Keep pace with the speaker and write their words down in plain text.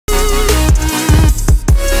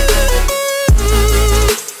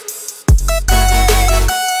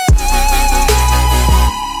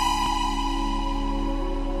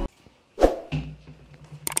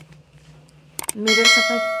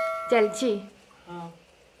चलची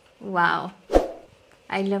wow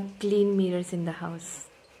I love clean mirrors in the house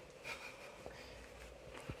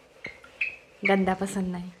गंदा पसंद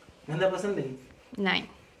नहीं गंदा पसंद नहीं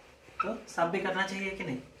तो साफ भी करना चाहिए कि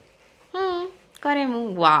नहीं करे मु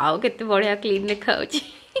वाओ केते बढ़िया क्लीन लिखा होची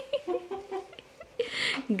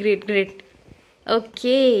ग्रेट ग्रेट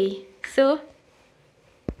ओके सो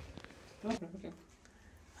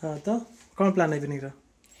हाँ तो कौन प्लान है इवनिंग रा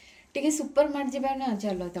टिके सुपर मार्ट जेबा ना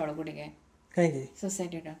चलो तळ गुडी के काहे की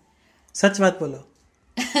सोसाइटी रा सच बात बोलो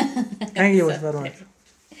काहे की सुपर मार्ट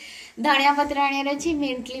धनिया पत्र आनियार अछि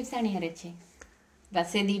मिंट लिप्स आनियार अछि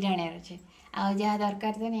बस से दी आनियार अछि आ जहा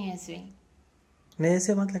दरकार तो नहीं आसबे नहीं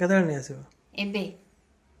से मतलब कदर नहीं आसबो एबे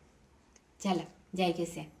चलो जाई के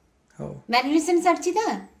से हो मैग्निफिसेंट सर्ची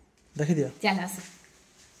था देखि दिया चल आस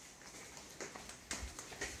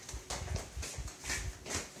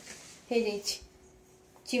हे जाइछ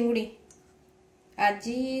चिंगुड़ी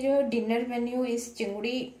आजीर dinner menu is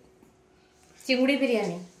चिंगुड़ी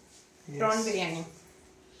biryani prawn biryani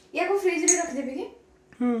या को फ्रिज में रख देबे के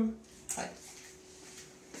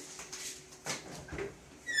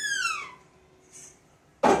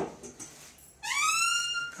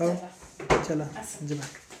चला जमा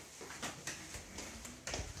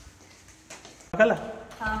कला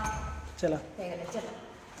हां चला चला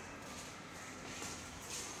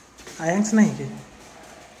आयंस नहीं के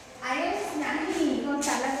आयंस नहीं कौन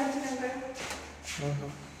साला कर नंबर ओहो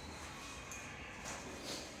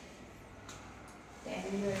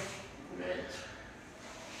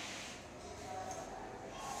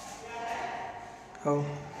हो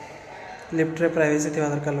लिफ्ट रे प्राइवेसी थी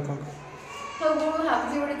दरकार लोक तो वो हाफ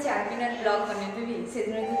से बड़े चार्मिनार ब्लॉग बनेबे भी से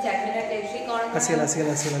दिन को चार्मिनार टेक्सी कौन आसीला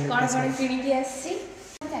कौन किणी की आसी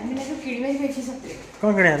चार्मिनार को किणी में बेची सकते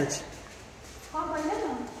कौन किणी आरछ कौन बोलला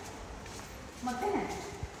ना मते ना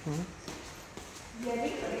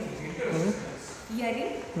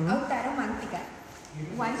इयरिंग और तारा मांगटिका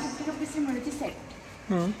 150 रुपीस में मिलती सेट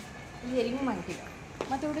इयरिंग मांगटिका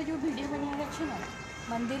मते ओडे जो वीडियो बनाया अछि ना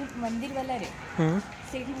मंदिर वाला रे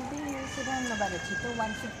सेठी मते सेटा नबार अछि तो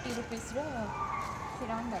 150 रुपीस रो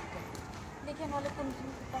सेटा दरकार देखिए नले कोन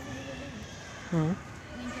कम दे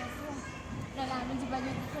नहीं कैसे ना लाने जी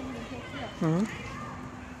बाजू से देखिए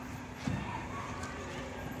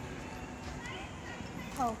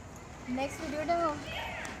हां नेक्स्ट वीडियो डा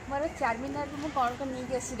मोर चार्मिनार को कौन कौन नहीं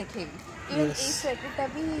कैसे देखेबी ये स्वेटरटा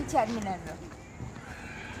भी चार्मिनार रो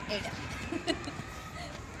एटा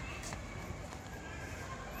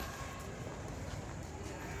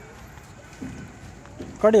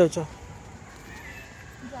कड़ी हो जाओ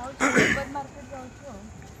सुपर मार्केट जाओ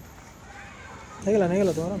नहीं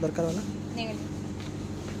गला तुम्हारा दरकार वाला नहीं गली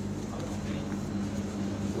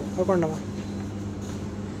और कौन नवा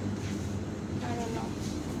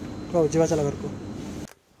ओ जीवा चला घर को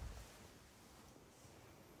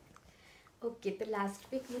ओके तो लास्ट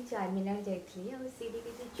वीक मैं चार्मिनार जाइथली और सीडी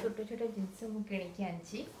के छोटे छोटे जिंस मु किणी के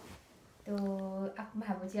आंची तो आप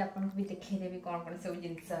भाबुची आपन को भी देखै देबी कोन सब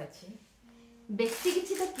जिंस अछि बेसी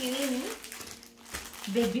किछि तो किणी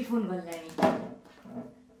बेबी फोन गलानी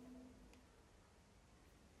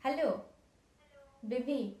हेलो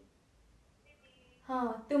बेबी हाँ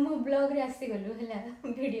तुम ब्लॉग रे आसी गलु हला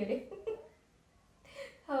वीडियो रे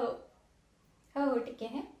हो हो ठीक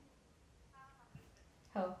है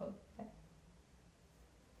हो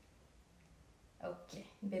ओके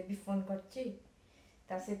बेबी फोन करछि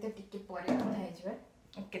ता से तो टिके परे कथा है जबा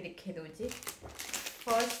ओके देखे दोजी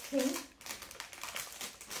फर्स्ट थिंग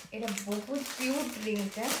एटा बहुत क्यूट रिंग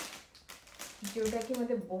था जोटा कि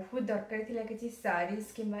मते बहुत दरकार थिला कि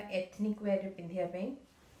सारीज किमा एथनिक वेयर रे पिंधिया पे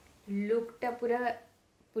लुकटा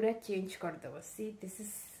पूरा चेंज कर दो see this is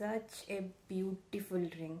such a beautiful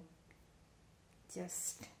ring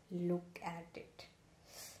just look at it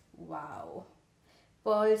wow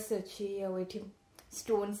pearls अच्छी और एठी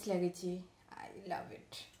स्टोन्स लगे छी आई लव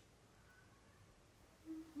इट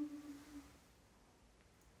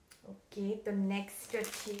ओके तो नेक्स्ट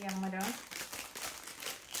अच्छी हमारा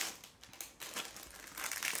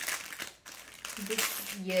दिस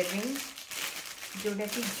इयरिंग जोटा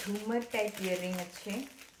कि झूमर टाइप इयरिंग अच्छे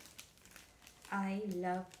आई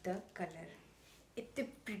लव द कलर इतने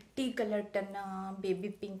प्रिटी कलर टा ना बेबी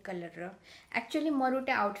पिंक कलर रो एक्चुअली मोर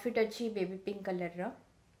गोटे आउटफिट अच्छी बेबी पिंक कलर रो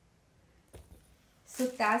सो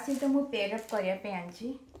ता सहित मु पेयर अप करिया पे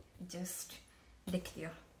आंची जस्ट देख लियो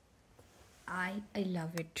I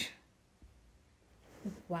love it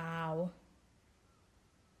wow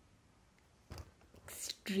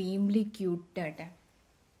extremely cute Tata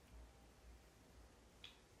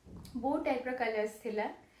बहुत टाइप रा कलर्स थिला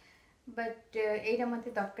बट एटा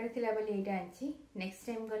मते दरकार थिला बोली एटा आंची नेक्स्ट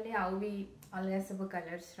टाइम गले आउ भी अलग सब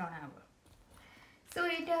कलर्स रना हम सो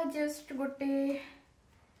यहाँ जस्ट गोटे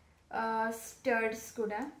स्टड्स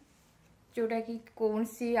गुड़ा जोटा कि कौन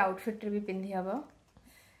सी आउटफिट भी पिंधि हम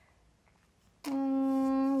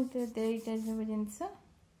सब जिनस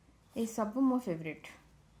ये सब मो फेवरेट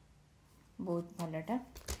बहुत भलटा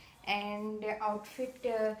एंड आउटफिट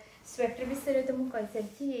स्वेटर विषय तो मुझे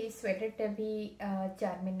सारी ये स्वेटरटा भी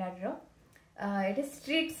चारमीनार ये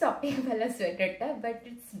स्ट्रीट शॉपिंग वाला स्वेटरटा बट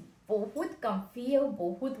इट्स बहुत कम्फी और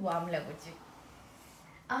बहुत वार्म लगुच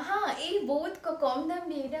हाँ ये बहुत कम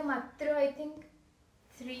दाम ये मात्र आई थिंक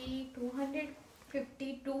 250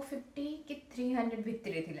 कि 300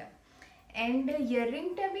 भितर थिला एंड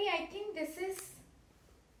इयरिंग टा भी I think this is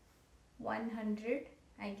 100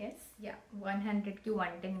 I guess या 100 कि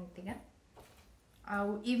 110 एमती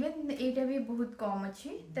आउ इवन एटा भी बहुत कम अच्छी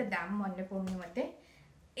तो दाम मन पड़नी मत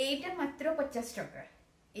एटा मात्र 50 टका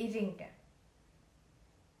ए रिंगटा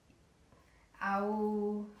आउ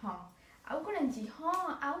हाँ आउ कौन आनी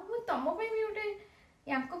हाँ आउ तुम भी गोटे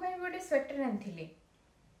या स्वेटर आनी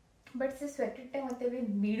बट से स्वेटरटा मत भी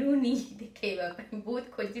मिलूनी देखा बहुत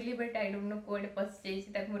खोजिली but I don't know code पस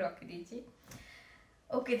जाइए रखीदी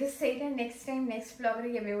ओके तो सहीटा नेक्स्ट टाइम नेक्स्ट ब्लॉग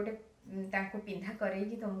रे गोटे पिंधा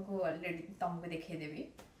करैकी तुमको ऑलरेडी तुमको देखदेवी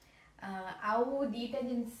आउ दीटा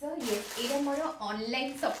जिनस ये मोर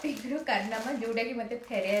ऑनलाइन शॉपिंग रो कारनामा जोटा कि मते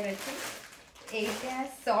फेरियर अच्छे एटा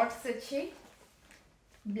शॉर्ट्स अच्छे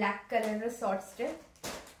ब्लैक कलर रो शॉर्ट्स टे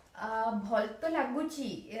भल तो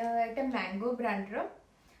लगुची एटा mango brand row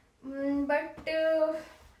but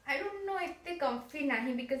I don't know एते कंफी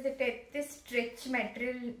नहीं बिकॉज एटा एते स्ट्रेच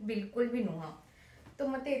मटेरियल बिल्कुल भी नुह तो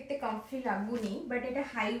मत एते comfy लगुनी but Etah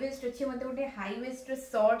high waist अच्छे मत गोटे हाई वेस्ट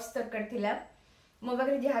शॉर्ट्स दरकार थिला मो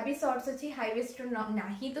पाखे जहाँ भी शॉर्ट्स अच्छी हाई वेस्ट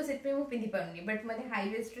नहीं तो से पिंधि पारुनी बट मत हाई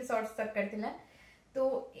वेस्ट शॉर्ट्स दरकार थिला तो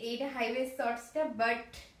एटा हाई वेस्ट शॉर्ट्स टा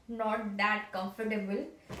बट नॉट दैट कंफर्टेबल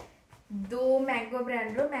दो मैंगो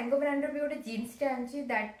ब्रांड भी गोटे जीन्स टा आनी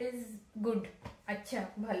दैट इज गुड अच्छा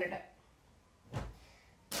भलटा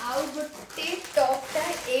आउ गोटे टॉपटा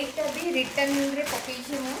एटा भी रिटर्न रे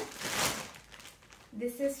पकेछि मु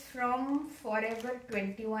दिस इज फ्रॉम फॉरएवर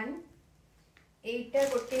 21 एटा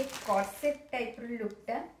गोटे कॉर्सेट टाइप रो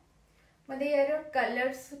लुकटा मते यार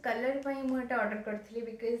कलर पई मु एटा order करथली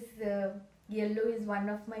because yellow is one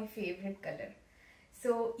of my favourite colour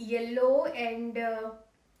so yellow and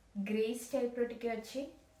grace type रो टिके अच्छी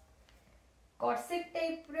कॉर्सेट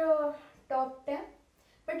टाइप रो टॉपटा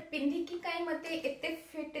बट पिंधि की कहीं मत एते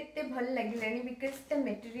फिट एते भल लगिलानी बिकॉज द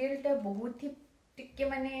मटेरियल टा बहुत ही टिके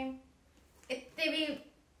माने एते भी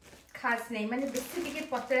खास नहीं माने बेसी टिके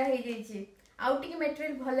पतला हो जाइए आउ टिके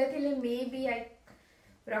मटेरियल भल थिले मे बी आई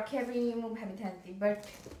रखिया भी मु भाबी थांती बट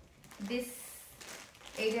दिस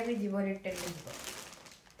एटा भी जीव रिटर्न में जीव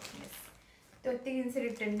तो एते जिनस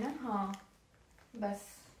रिटर्न ना हाँ बस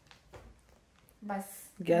बस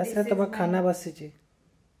गैस रे तब खाना बसी छी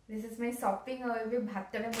दिस इज माय शॉपिंग और भी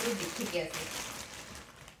भात टा मुझे देखि के आसे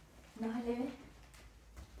नहले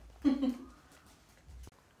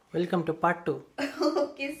welcome two part 2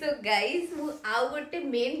 okay so guys मु आउ गोटे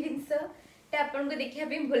मेन जिंस टा आपन को देखिया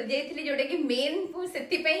भी भूल जाइथिली जोटा कि मेन मु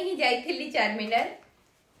सेति पई ही जाइथिली Charminar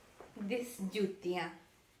this Jitiya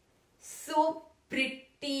so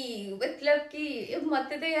pretty मतलब कि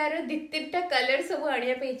मते तो यार दित्तिटा कलर सब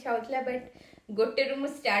आनिया पे इच्छा होतला बट गोटे रू मु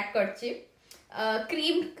स्टार्ट करछि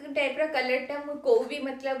क्रीम टाइप रा कलर टा मु को भी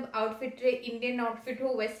मतलब आउटफिट रे इंडियन आउटफिट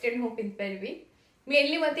हो वेस्टर्न हो पिन परबी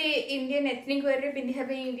मेनली मते इंडियन एथनिक वेयर रे पिंधिया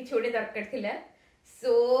पे कि छोड़े दरकार थिला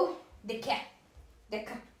सो देखा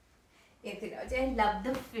ये थिला आई लव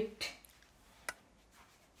द फिट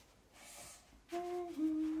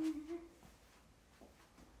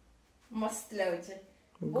मस्त लागछ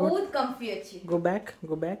बहुत कंफी अछि गो बैक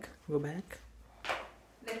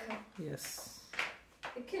देखा यस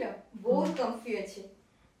देखिलो बहुत कंफी अछि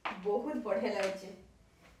बहुत बढ़िया लागछ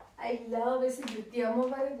आई लव ऐसे जुतिया मो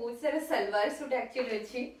बारे बहुत सारा सलवार सूट एक्चुअली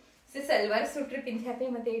अछि से सलवार सूट रे पिंधिया पे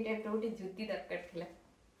मते ए टाइप रो गोटे जुती दरकार थिला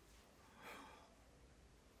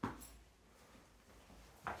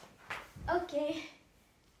ओके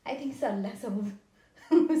आई थिंक सल्ला सब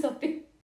शॉपिंग